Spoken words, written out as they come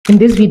In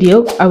this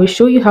video, I will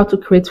show you how to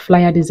create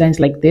flyer designs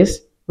like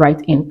this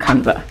right in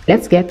Canva.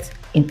 Let's get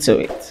into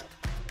it.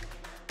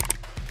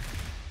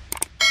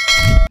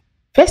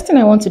 First thing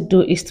I want to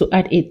do is to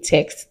add a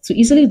text. To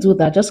easily do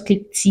that, just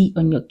click T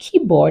on your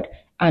keyboard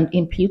and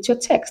input your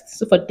text.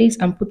 So for this,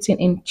 I'm putting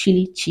in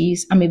chili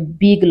cheese. I'm a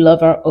big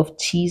lover of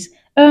cheese.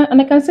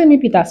 And I can say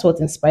maybe that's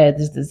what inspired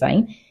this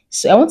design.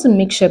 So I want to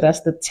make sure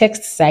that the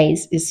text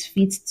size is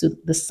fit to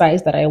the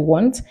size that I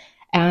want.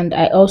 And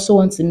I also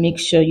want to make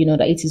sure,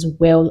 that it is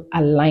well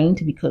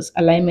aligned, because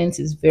alignment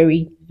is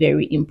very,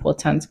 very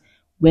important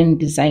when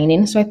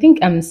designing. So I think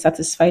I'm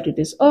satisfied with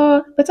this.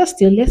 Or better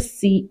still, let's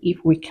see if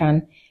we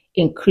can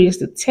increase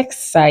the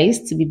text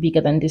size to be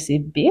bigger than this a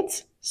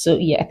bit. So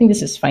yeah, I think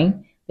this is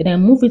fine. Then I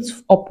move it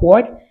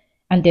upward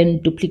and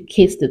then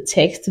duplicate the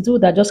text. To do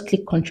that, just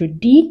click Ctrl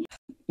D.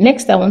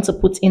 Next, I want to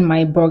put in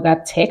my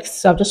burger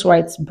text. So I'll just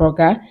write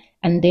burger,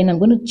 and then I'm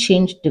going to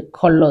change the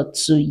color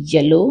to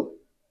yellow.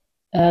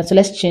 So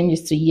let's change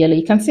this to yellow.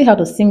 You can see how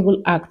the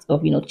single act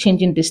of,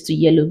 changing this to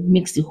yellow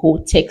makes the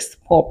whole text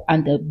pop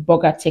and the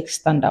burger text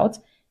stand out.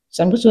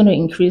 So I'm just going to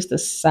increase the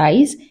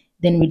size,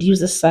 then reduce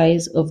the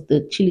size of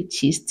the chili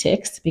cheese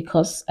text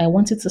because I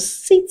want it to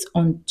sit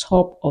on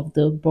top of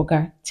the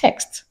burger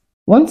text.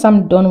 Once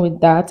I'm done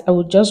with that, I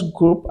will just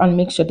group and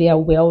make sure they are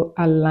well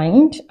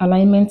aligned.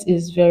 Alignment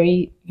is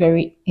very,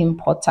 very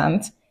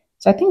important.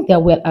 So I think they're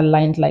well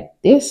aligned like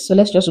this. So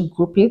let's just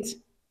group it.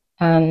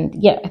 And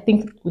yeah, I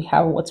think we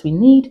have what we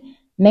need.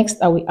 Next,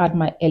 I will add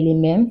my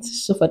element.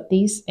 So for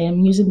this, I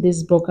am using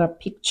this burger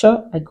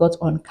picture I got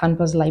on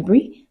Canva's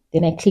library.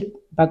 Then I click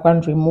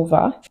background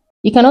remover.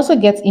 You can also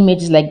get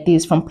images like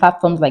this from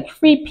platforms like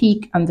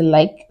FreePic and the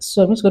like.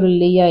 So I'm just going to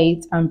layer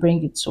it and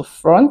bring it to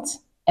front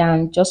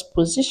and just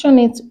position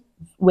it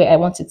where I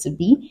want it to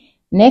be.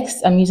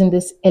 Next, I'm using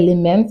this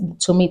element, the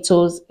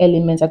tomatoes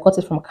element. I got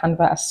it from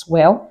Canva as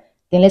well.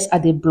 Then let's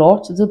add a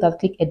blur. To do that,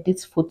 click edit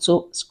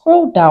photo,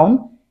 scroll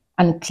down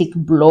and click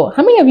blur.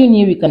 How many of you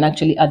knew you can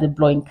actually add a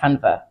blur in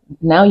Canva?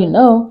 Now you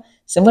know.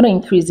 So I'm going to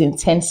increase the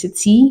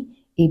intensity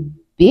a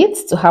bit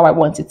to how I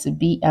want it to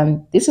be.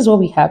 And this is what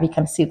we have. You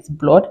can see it's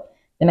blurred.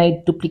 Then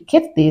I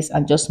duplicate this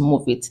and just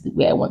move it to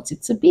where I want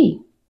it to be.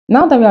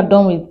 Now that we are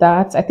done with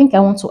that, I think I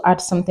want to add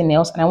something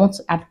else, and I want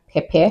to add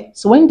pepper.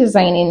 So when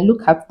designing,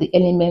 look at the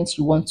elements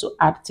you want to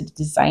add to the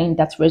design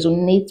that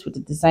resonates with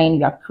the design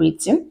you are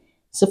creating.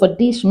 So for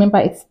this, remember,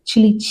 it's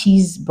chili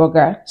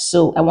cheeseburger.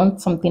 So I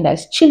want something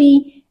that's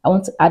chili. I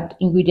want to add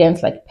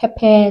ingredients like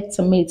pepper,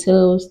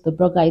 tomatoes, the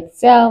burger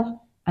itself,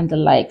 and the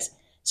likes.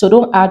 So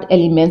don't add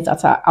elements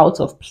that are out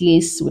of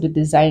place with the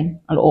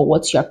design or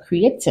what you are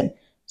creating.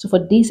 So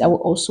for this, I will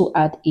also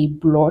add a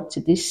blur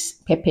to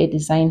this pepper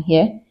design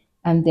here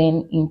and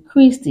then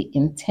increase the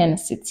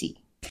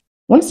intensity.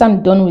 Once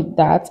I'm done with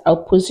that,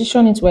 I'll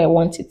position it where I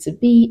want it to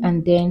be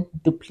and then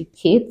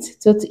duplicate.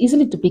 So to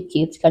easily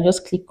duplicate, you can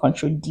just click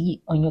Ctrl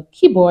D on your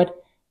keyboard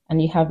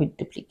and you have it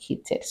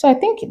duplicated. So I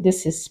think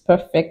this is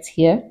perfect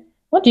here.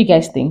 What do you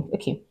guys think?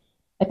 Okay,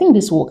 I think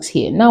this works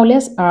here. Now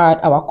let's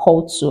add our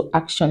call to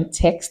action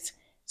text.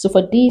 So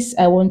for this,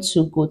 I want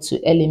to go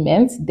to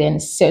elements, then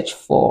search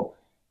for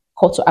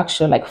call to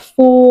action like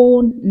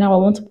phone. Now I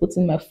want to put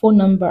in my phone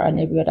number and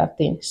every other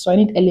thing. So I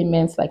need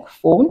elements like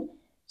phone.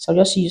 So I'll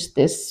just use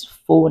this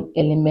phone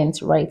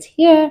element right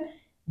here.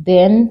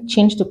 Then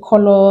change the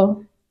color.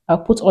 I'll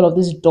put all of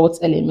these dots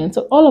elements.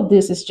 So all of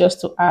this is just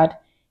to add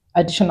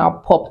additional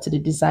pop to the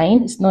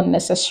design. It's not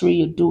necessary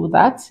you do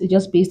that. It's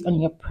just based on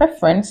your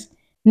preference.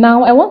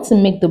 Now I want to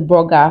make the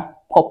burger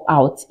pop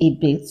out a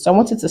bit. So I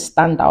want it to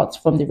stand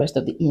out from the rest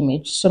of the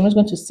image. So I'm just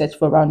going to search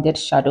for rounded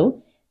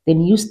shadow.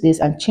 Then use this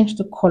and change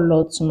the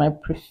color to my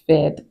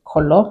preferred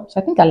color. So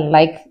I think I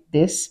like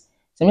this.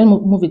 So I'm going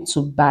to move it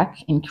to back,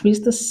 increase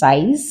the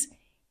size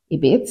a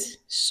bit.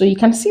 So you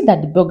can see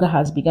that the burger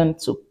has begun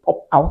to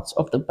pop out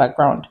of the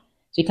background.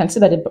 So you can see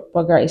that the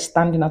burger is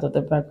standing out of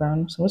the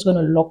background. So I'm just going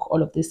to lock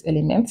all of these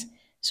elements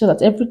so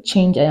that every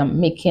change I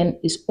am making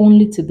is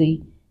only to the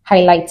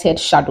highlighted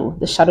shadow,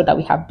 the shadow that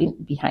we have been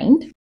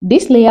behind.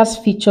 This layers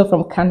feature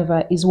from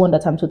Canva is one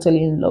that I'm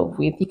totally in love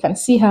with. You can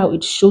see how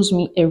it shows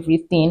me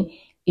everything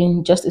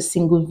in just a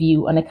single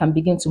view, and I can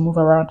begin to move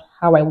around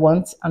how I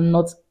want and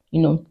not,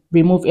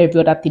 remove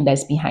every other thing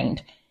that's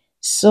behind.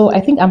 So I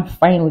think I'm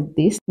fine with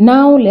this.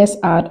 Now let's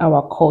add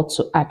our call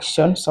to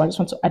action. So I just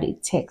want to add a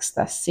text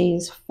that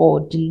says for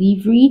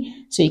delivery.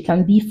 So it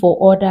can be for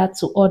order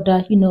to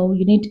order. You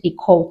need a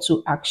call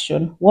to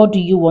action. What do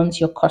you want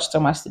your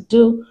customers to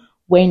do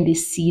when they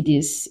see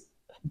this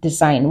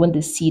design, when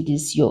they see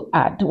this your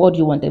ad? What do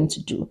you want them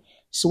to do?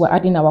 So we're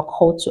adding our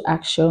call to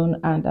action,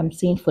 and I'm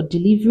saying for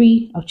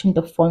delivery. I'll change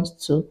the font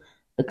to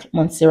the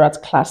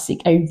Montserrat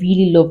Classic. I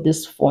really love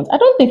this font. I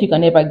don't think you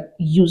can ever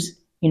use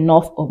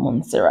enough of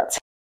Montserrat.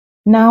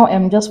 Now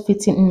I'm just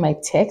fitting in my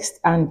text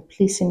and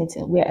placing it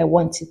where I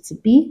want it to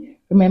be.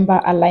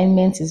 Remember,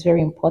 alignment is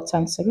very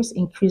important. So just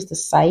increase the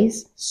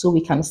size so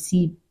we can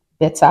see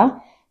better.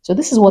 So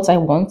this is what I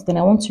want. Then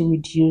I want to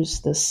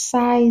reduce the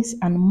size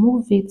and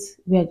move it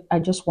where I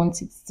just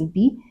want it to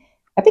be.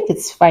 I think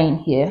it's fine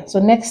here. So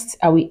next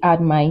I will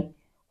add my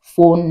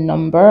phone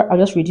number. I'll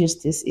just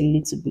reduce this a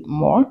little bit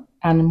more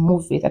and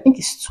move it. I think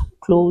it's too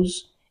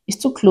close.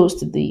 It's too close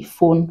to the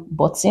phone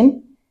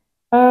button.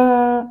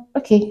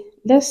 Okay,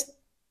 let's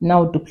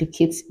now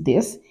duplicate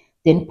this,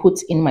 then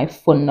put in my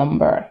phone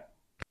number.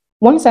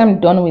 Once I'm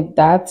done with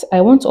that,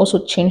 I want to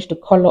also change the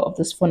color of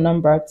this phone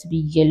number to be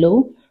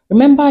yellow.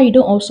 Remember, you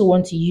don't also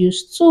want to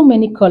use too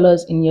many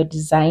colors in your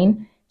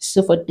design.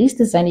 So for this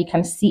design, you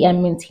can see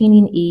I'm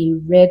maintaining a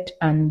red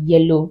and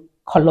yellow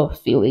color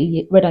feel,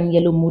 a red and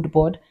yellow mood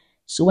board.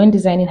 So when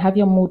designing, have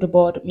your mood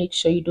board, make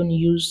sure you don't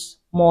use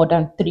more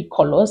than 3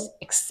 colors,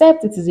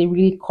 except it is a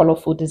really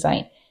colorful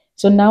design.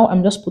 So now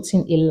I'm just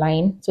putting a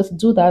line. So to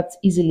do that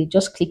easily,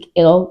 just click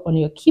L on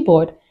your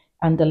keyboard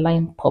and the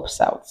line pops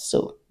out.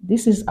 So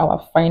this is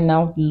our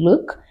final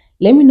look.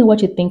 Let me know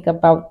what you think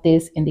about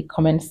this in the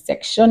comment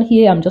section.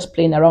 Here I'm just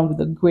playing around with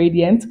the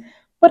gradient,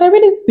 but I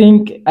really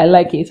think I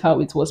like it how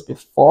it was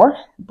before,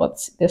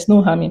 but there's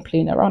no harm in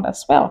playing around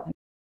as well.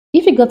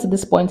 If you got to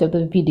this point of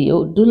the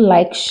video, do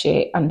like,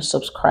 share and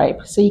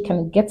subscribe so you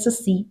can get to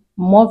see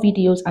more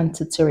videos and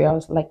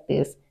tutorials like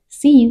this.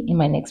 See you in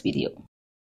my next video.